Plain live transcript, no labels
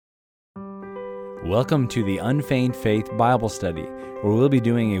Welcome to the Unfeigned Faith Bible Study, where we'll be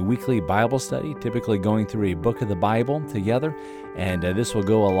doing a weekly Bible study, typically going through a book of the Bible together, and this will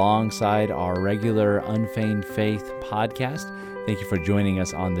go alongside our regular Unfeigned Faith podcast. Thank you for joining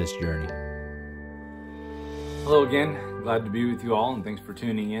us on this journey. Hello again. Glad to be with you all, and thanks for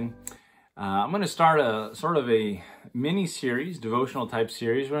tuning in. I'm going to start a sort of a mini-series, devotional type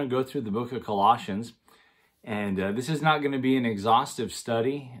series. We're going to go through the book of Colossians. And this is not going to be an exhaustive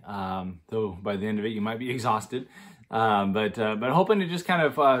study, though by the end of it you might be exhausted. But hoping to just kind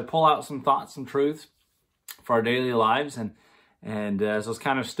of pull out some thoughts, some truths for our daily lives. And as I was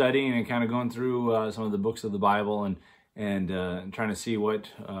kind of studying and kind of going through some of the books of the Bible and trying to see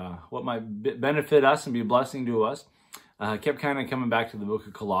what might benefit us and be a blessing to us, kept kind of coming back to the book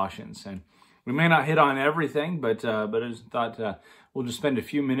of Colossians. And we may not hit on everything, but I just thought we'll just spend a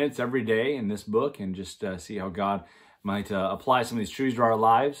few minutes every day in this book and just see how God might apply some of these truths to our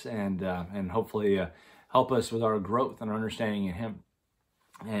lives and hopefully help us with our growth and our understanding in Him.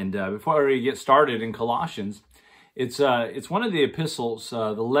 And before we get started in Colossians, it's one of the epistles,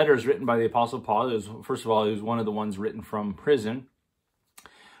 the letters written by the Apostle Paul. First of all, it was one of the ones written from prison.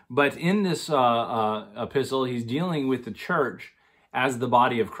 But in this epistle, he's dealing with the church as the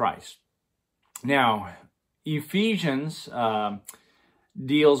body of Christ. Now, Ephesians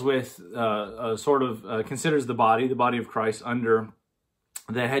deals with considers the body of Christ under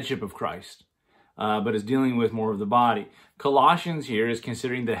the headship of Christ, but is dealing with more of the body. Colossians here is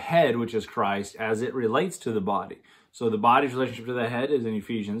considering the head, which is Christ, as it relates to the body. So the body's relationship to the head is in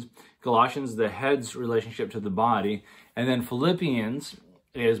Ephesians. Colossians, the head's relationship to the body. And then Philippians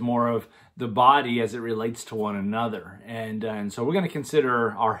is more of the body as it relates to one another. And so we're going to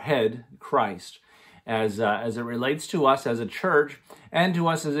consider our head, Christ, as it relates to us as a church and to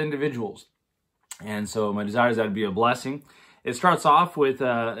us as individuals. And so my desire is that it be a blessing. It starts off with,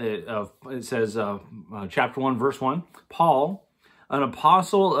 it says, chapter 1, verse 1, Paul, an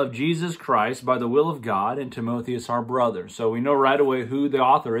apostle of Jesus Christ by the will of God, and Timotheus our brother. So we know right away who the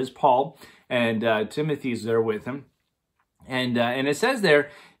author is, Paul, and Timothy's there with him. And it says there,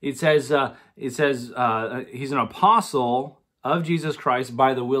 it says he's an apostle of Jesus Christ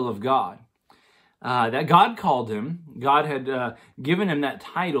by the will of God. That God called him. God had given him that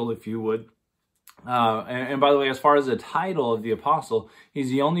title, if you would. And by the way, as far as the title of the apostle,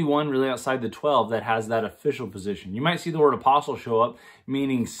 he's the only one really outside the 12 that has that official position. You might see the word apostle show up,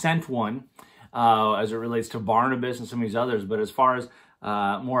 meaning sent one, as it relates to Barnabas and some of these others. But as far as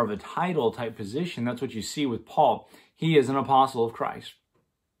more of a title type position, that's what you see with Paul. He is an apostle of Christ.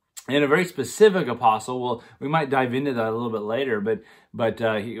 And a very specific apostle. Well, we might dive into that a little bit later, but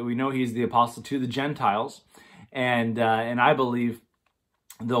we know he's the apostle to the Gentiles, and I believe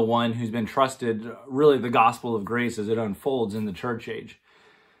the one who's been trusted really the gospel of grace as it unfolds in the church age.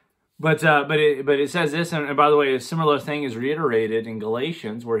 But it says this, and by the way, a similar thing is reiterated in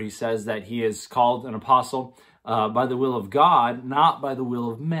Galatians, where he says that he is called an apostle by the will of God, not by the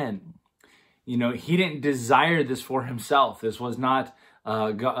will of men. You know, he didn't desire this for himself. This was not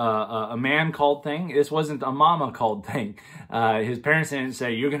a man called thing. This wasn't a mama called thing. His parents didn't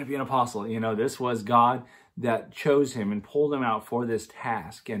say, you're going to be an apostle. You know, this was God that chose him and pulled him out for this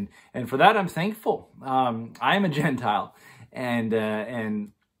task. And for that, I'm thankful. I am a Gentile. And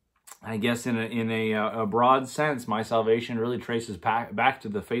I guess in a broad sense, my salvation really traces back to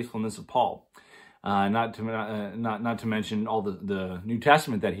the faithfulness of Paul. Not to mention all the New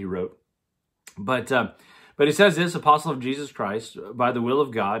Testament that he wrote. But it says this, apostle of Jesus Christ, by the will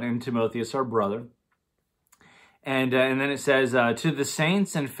of God, and Timotheus our brother. And then it says, to the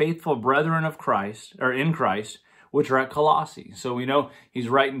saints and faithful brethren of Christ, or in Christ, which are at Colossae. So we know he's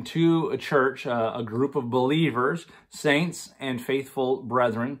writing to a church, a group of believers, saints and faithful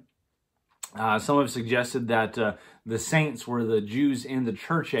brethren. Some have suggested that the saints were the Jews in the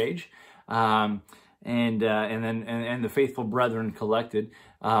church age, and the faithful brethren collected.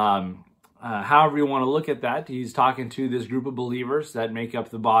 However you want to look at that, he's talking to this group of believers that make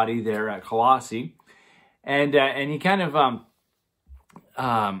up the body there at Colossae, and he kind of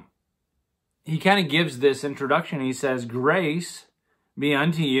gives this introduction. He says, "Grace be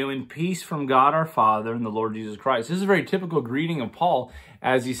unto you and peace from God our Father and the Lord Jesus Christ." This is a very typical greeting of Paul,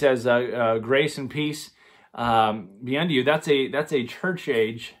 as he says, "Grace and peace be unto you." That's a church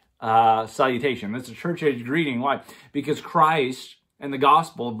age salutation. That's a church age greeting. Why? Because Christ and the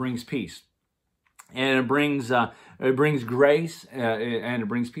gospel brings peace. And it brings grace and it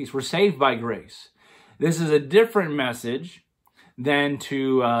brings peace. We're saved by grace. This is a different message than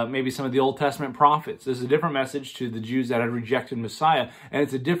to maybe some of the Old Testament prophets. This is a different message to the Jews that had rejected Messiah. And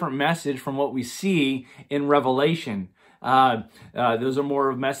it's a different message from what we see in Revelation. Those are more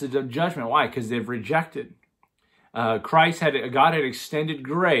of a message of judgment. Why? Because they've rejected. God had extended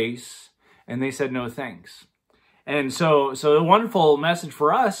grace, and they said no thanks. And so the wonderful message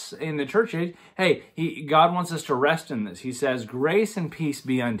for us in the church age, hey, God wants us to rest in this. He says, grace and peace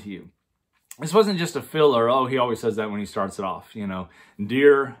be unto you. This wasn't just a filler. Oh, he always says that when he starts it off,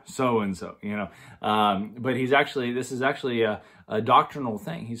 dear so-and-so, but this is actually a doctrinal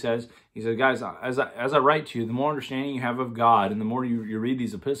thing. He says, guys, as I write to you, the more understanding you have of God and the more you read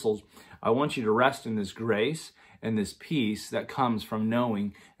these epistles, I want you to rest in this grace and this peace that comes from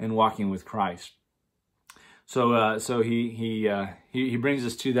knowing and walking with Christ. So he brings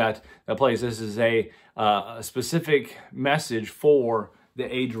us to that place. This is a specific message for the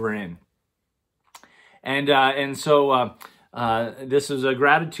age we're in, and so this is a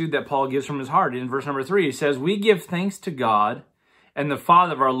gratitude that Paul gives from his heart. In verse number 3, he says, "We give thanks to God and the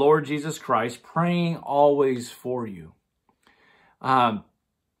Father of our Lord Jesus Christ, praying always for you."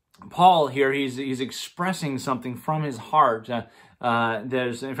 Paul here, he's expressing something from his heart. In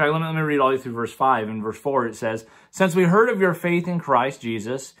fact, let me read all the way through verse 5. In verse 4, it says, "Since we heard of your faith in Christ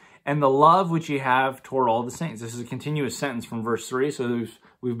Jesus and the love which you have toward all the saints." This is a continuous sentence from verse 3. So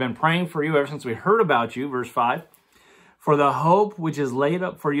we've been praying for you ever since we heard about you. Verse 5, "For the hope which is laid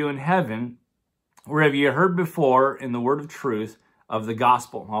up for you in heaven, wherever you heard before in the word of truth of the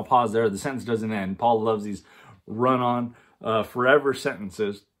gospel." I'll pause there. The sentence doesn't end. Paul loves these run-on forever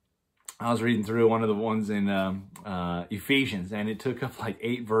sentences. I was reading through one of the ones in Ephesians, and it took up like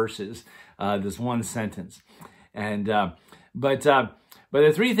 8 verses, this one sentence. And but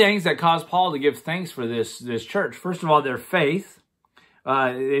the 3 things that caused Paul to give thanks for this church. First of all, their faith.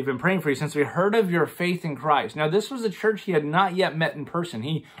 They've been praying for you since we heard of your faith in Christ. Now, this was a church he had not yet met in person.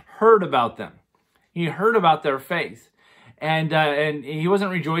 He heard about them. He heard about their faith. And he wasn't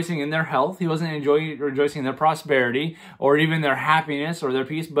rejoicing in their health. He wasn't rejoicing in their prosperity or even their happiness or their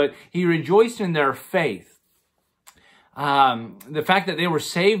peace, but he rejoiced in their faith. The fact that they were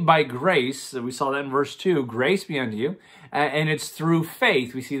saved by grace, we saw that in verse 2, grace be unto you, and it's through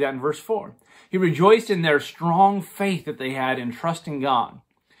faith. We see that in verse 4. He rejoiced in their strong faith that they had in trusting God.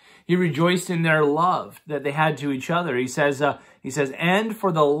 He rejoiced in their love that they had to each other. He says, "And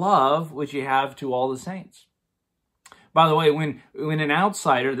for the love which you have to all the saints." By the way, when an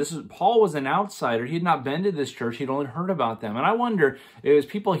outsider, Paul was an outsider. He had not been to this church. He'd only heard about them. And I wonder, as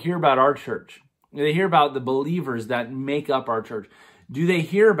people hear about our church, they hear about the believers that make up our church, do they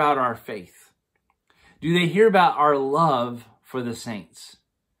hear about our faith? Do they hear about our love for the saints?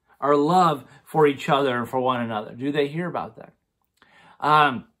 Our love for each other and for one another? Do they hear about that?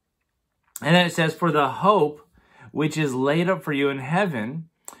 And then it says, "For the hope which is laid up for you in heaven,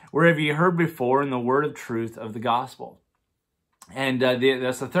 wherever you heard before in the word of truth of the gospel." And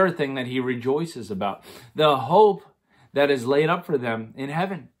that's the third thing that he rejoices about. The hope that is laid up for them in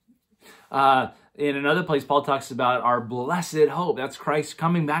heaven. In another place, Paul talks about our blessed hope. That's Christ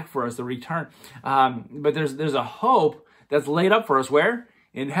coming back for us, the return. But there's a hope that's laid up for us. Where?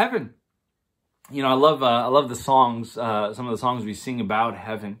 In heaven. I love the songs, some of the songs we sing about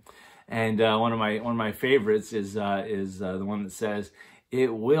heaven. And one of my favorites is the one that says,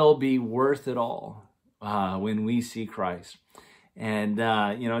 "It will be worth it all when we see Christ." And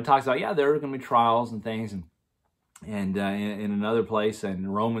it talks about, there are going to be trials and things, and in another place,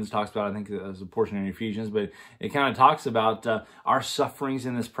 and Romans talks about, I think there's a portion in Ephesians, but it kind of talks about our sufferings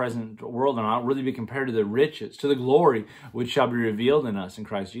in this present world are not really be compared to the riches, to the glory which shall be revealed in us in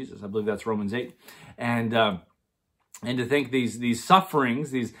Christ Jesus. I believe that's Romans 8, and to think these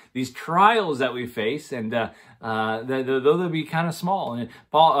sufferings, these trials that we face, and though they'll be kind of small. And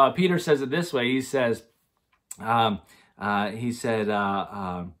Peter says it this way. He said,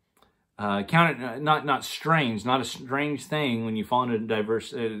 count it not strange, not a strange thing when you fall into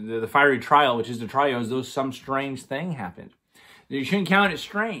the fiery trial, which is the trial, as though some strange thing happened. You shouldn't count it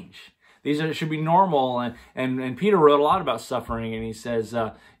strange. These should be normal. And Peter wrote a lot about suffering, and he says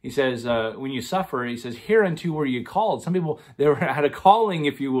when you suffer, he says, "Hereunto were you called." Some people, they had a calling,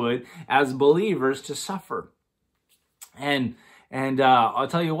 if you would, as believers to suffer. And I'll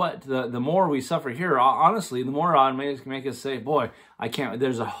tell you what, the more we suffer here, honestly, the more God make us say, "Boy, I can't."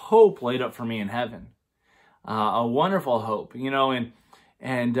 There's a hope laid up for me in heaven, a wonderful hope, and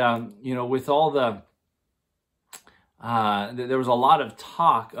with all the there was a lot of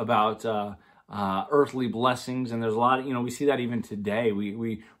talk about earthly blessings, and there's a lot of, we see that even today.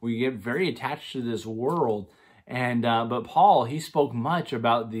 We get very attached to this world, and but Paul, he spoke much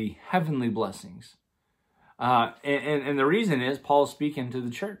about the heavenly blessings. And the reason is Paul's speaking to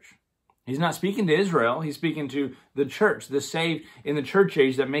the church. He's not speaking to Israel. He's speaking to the church, the saved in the church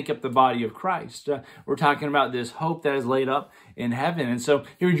age that make up the body of Christ. We're talking about this hope that is laid up in heaven. And so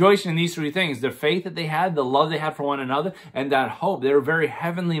he rejoiced in these three things: the faith that they had, the love they had for one another, and that hope. They were very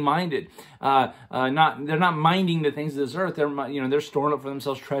heavenly minded. They're not minding the things of this earth. They're storing up for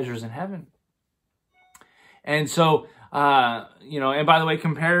themselves treasures in heaven. And so, and by the way,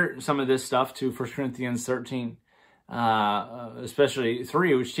 compare some of this stuff to 1 Corinthians 13. Especially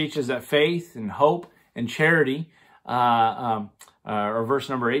 3, which teaches that faith and hope and charity, or verse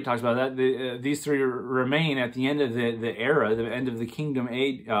number 8 talks about that. These three remain at the end of the era, the end of the kingdom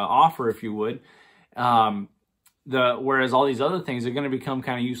age, offer, if you would. Whereas all these other things are going to become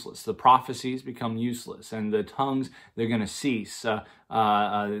kind of useless. The prophecies become useless, and the tongues, they're going to cease. They're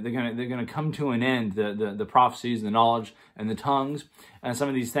going to come to an end. The prophecies, the knowledge, and the tongues, and some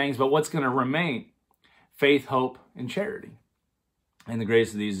of these things. But what's going to remain? Faith, hope, and charity. And the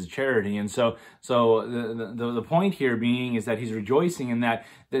greatest of these is charity. And so the point here being is that he's rejoicing in that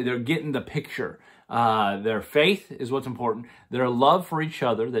they're getting the picture. Their faith is what's important. Their love for each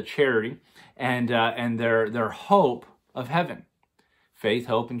other, the charity, and their hope of heaven. Faith,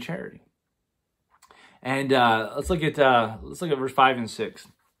 hope, and charity. And let's look at verse 5 and 6.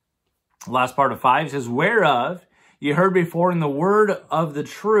 The last part of 5 says, "Whereof ye heard before in the word of the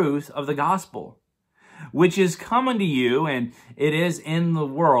truth of the gospel, which is come unto you, and it is in the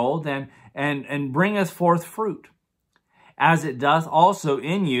world, and bringeth forth fruit, as it doth also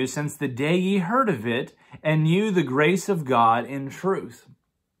in you, since the day ye heard of it, and knew the grace of God in truth."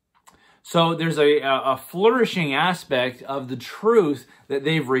 So there's a flourishing aspect of the truth that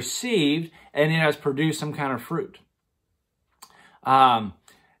they've received, and it has produced some kind of fruit. And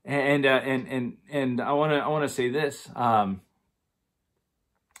I want to say this.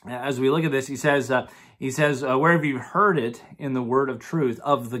 As we look at this, he says, "Where have you heard it in the word of truth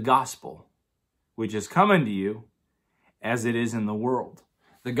of the gospel, which is come unto you, as it is in the world."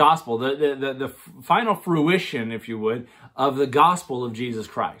 The gospel, the final fruition, if you would, of the gospel of Jesus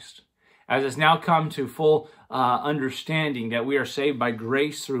Christ, as it's now come to full understanding that we are saved by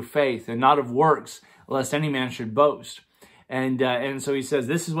grace through faith, and not of works, lest any man should boast. And so he says,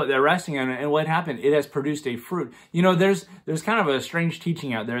 this is what they're resting on. And what happened? It has produced a fruit. You know, there's kind of a strange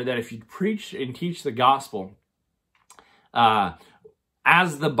teaching out there that if you preach and teach the gospel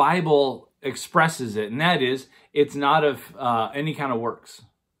as the Bible expresses it, and that is, it's not of any kind of works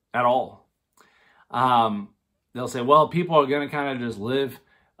at all. They'll say, well, people are going to kind of just live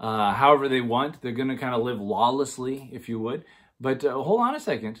however they want. They're going to kind of live lawlessly, if you would. But hold on a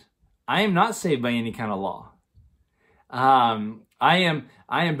second. I am not saved by any kind of law. I am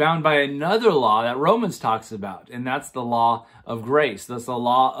bound by another law that Romans talks about, and that's the law of grace. That's the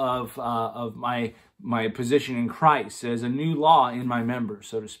law of my position in Christ as a new law in my members,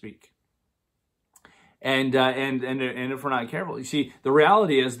 so to speak. And if we're not careful, you see, the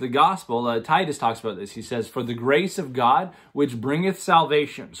reality is the gospel. Titus talks about this. He says, "For the grace of God which bringeth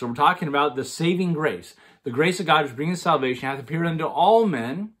salvation." So we're talking about the saving grace. The grace of God which bringeth salvation hath appeared unto all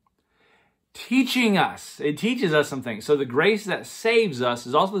men, teaching us. It teaches us some things. So the grace that saves us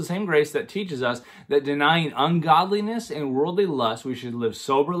is also the same grace that teaches us that denying ungodliness and worldly lust, we should live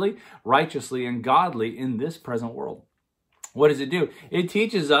soberly, righteously, and godly in this present world. What does it do? It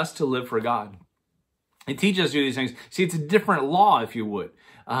teaches us to live for God. It teaches us to do these things. See, it's a different law, if you would.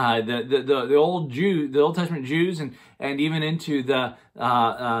 The Old Testament Jews, and even into the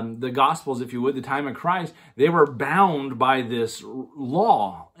Gospels, if you would, the time of Christ, they were bound by this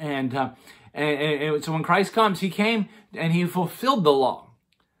law. And so when Christ comes, he came and he fulfilled the law,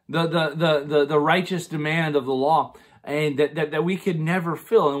 the righteous demand of the law, and that we could never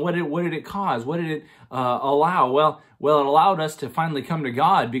fill. And what did it cause? What did it allow? Well, it allowed us to finally come to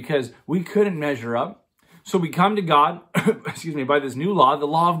God because we couldn't measure up. So we come to God, by this new law, the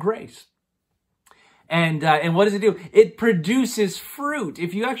law of grace. And what does it do? It produces fruit.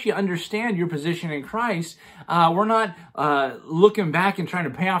 If you actually understand your position in Christ, we're not looking back and trying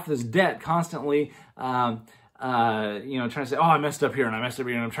to pay off this debt constantly, trying to say, oh, I messed up here and I messed up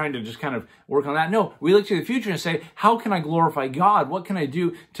here and I'm trying to just kind of work on that. No, we look to the future and say, how can I glorify God? What can I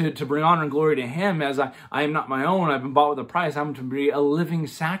do to bring honor and glory to Him, as I am not my own. I've been bought with a price. I'm to be a living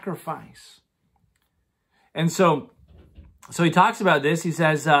sacrifice. And so he talks about this. He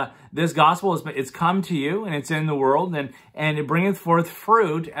says, this gospel it's come to you, and it's in the world, and it bringeth forth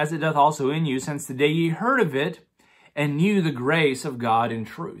fruit, as it doth also in you, since the day ye heard of it, and knew the grace of God in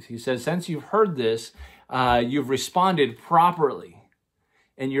truth. He says, since you've heard this, you've responded properly,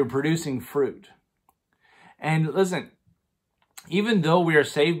 and you're producing fruit. And listen, even though we are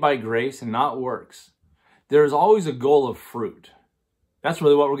saved by grace and not works, there is always a goal of fruit. That's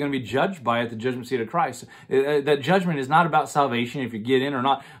really what we're going to be judged by at the judgment seat of Christ. That judgment is not about salvation, if you get in or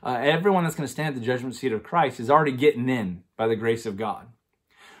not. Everyone that's going to stand at the judgment seat of Christ is already getting in by the grace of God.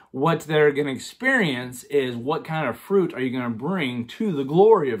 What they're going to experience is what kind of fruit are you going to bring to the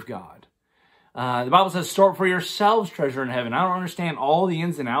glory of God. The Bible says, store up for yourselves treasure in heaven. I don't understand all the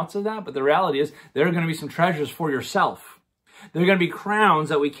ins and outs of that, but the reality is there are going to be some treasures for yourself. There are going to be crowns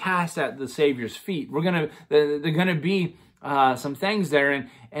that we cast at the Savior's feet. They're going to be some things there,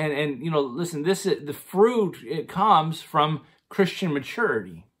 and you know, listen, the fruit, it comes from Christian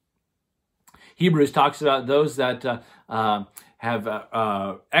maturity. Hebrews talks about those that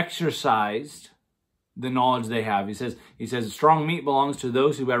have exercised the knowledge they have. He says strong meat belongs to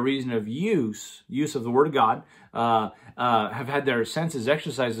those who by reason of use of the word of God have had their senses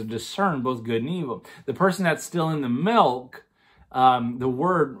exercised to discern both good and evil. The person that's still in the milk, the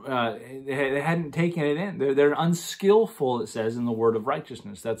word, they hadn't taken it in. They're unskillful, it says, in the word of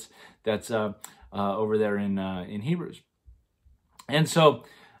righteousness. That's over there in Hebrews. And so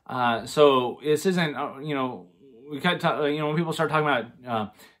this isn't, we kind of, when people start talking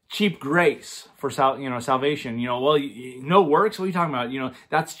about cheap grace for salvation, well, no works. What are you talking about?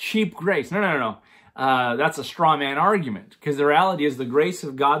 That's cheap grace. No. That's a straw man argument, because the reality is the grace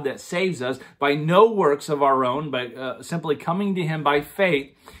of God that saves us by no works of our own, but simply coming to Him by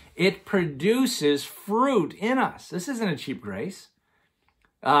faith, it produces fruit in us. This isn't a cheap grace.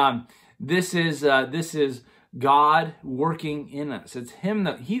 This is God working in us. It's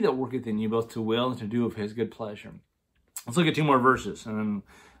He that worketh in you both to will and to do of His good pleasure. Let's look at 2 more verses, and then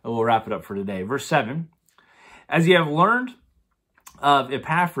we'll wrap it up for today. Verse 7, as ye have learned of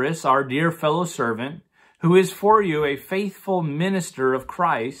Epaphras, our dear fellow servant, who is for you a faithful minister of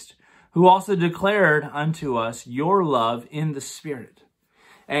Christ, who also declared unto us your love in the Spirit.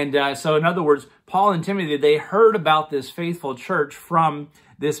 And so in other words, Paul and Timothy, they heard about this faithful church from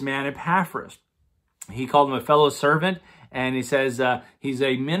this man Epaphras. He called him a fellow servant, and he says he's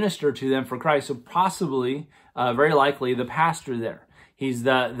a minister to them for Christ, so possibly, very likely, the pastor there. He's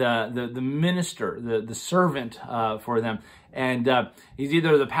the minister, the servant for them. And he's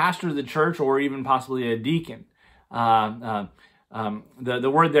either the pastor of the church or even possibly a deacon. The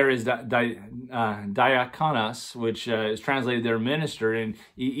word there is diakonos, which is translated there minister. And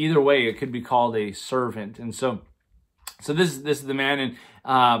either way, it could be called a servant. And so this is the man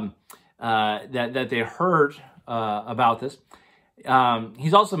that they heard about this.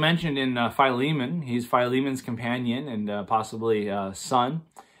 He's also mentioned in Philemon. He's Philemon's companion and possibly son.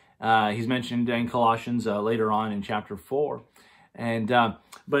 He's mentioned in Colossians later on in chapter 4. And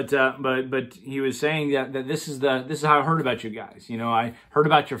but he was saying that this is how I heard about you guys. I heard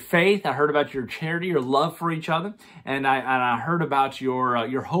about your faith, I heard about your charity, your love for each other, and I heard about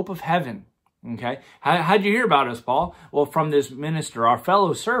your hope of heaven. Okay, how'd you hear about us, Paul? Well, from this minister, our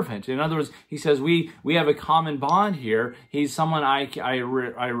fellow servant. In other words, he says we have a common bond here. He's someone I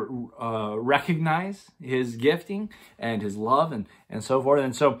recognize his gifting and his love and so forth.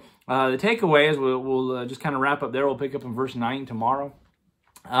 And so the takeaway is we'll just kind of wrap up there. We'll pick up in verse 9 tomorrow.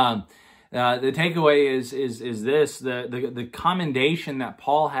 The takeaway is this, the commendation that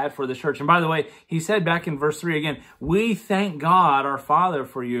Paul had for the church. And by the way, he said back in verse 3 again, we thank God our Father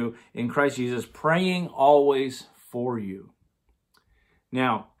for you in Christ Jesus, praying always for you.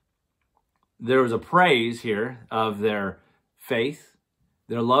 Now, there was a praise here of their faith,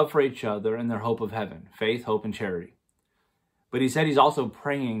 their love for each other, and their hope of heaven. Faith, hope, and charity. But he said he's also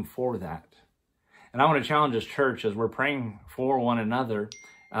praying for that. And I want to challenge this church as we're praying for one another,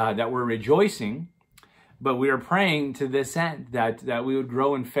 that we're rejoicing, but we are praying to this end, that we would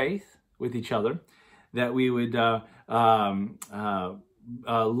grow in faith with each other, that we would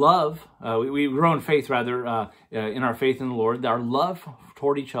love, we grow in faith rather, in our faith in the Lord, our love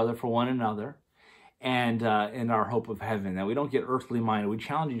toward each other for one another, and in our hope of heaven, that we don't get earthly minded. We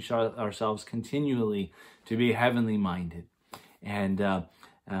challenge ourselves continually to be heavenly minded, and that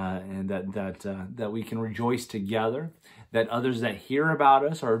we can rejoice together, that others that hear about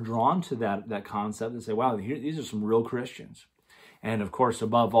us are drawn to that concept and say, wow, these are some real Christians. And of course,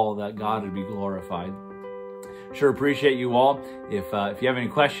 above all, that God would be glorified. Sure appreciate you all. If you have any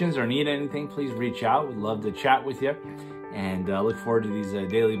questions or need anything, please reach out. We'd love to chat with you. And look forward to these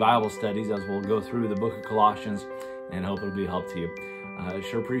daily Bible studies as we'll go through the book of Colossians, and hope it'll be a help to you.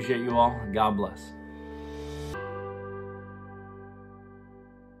 Sure appreciate you all. God bless.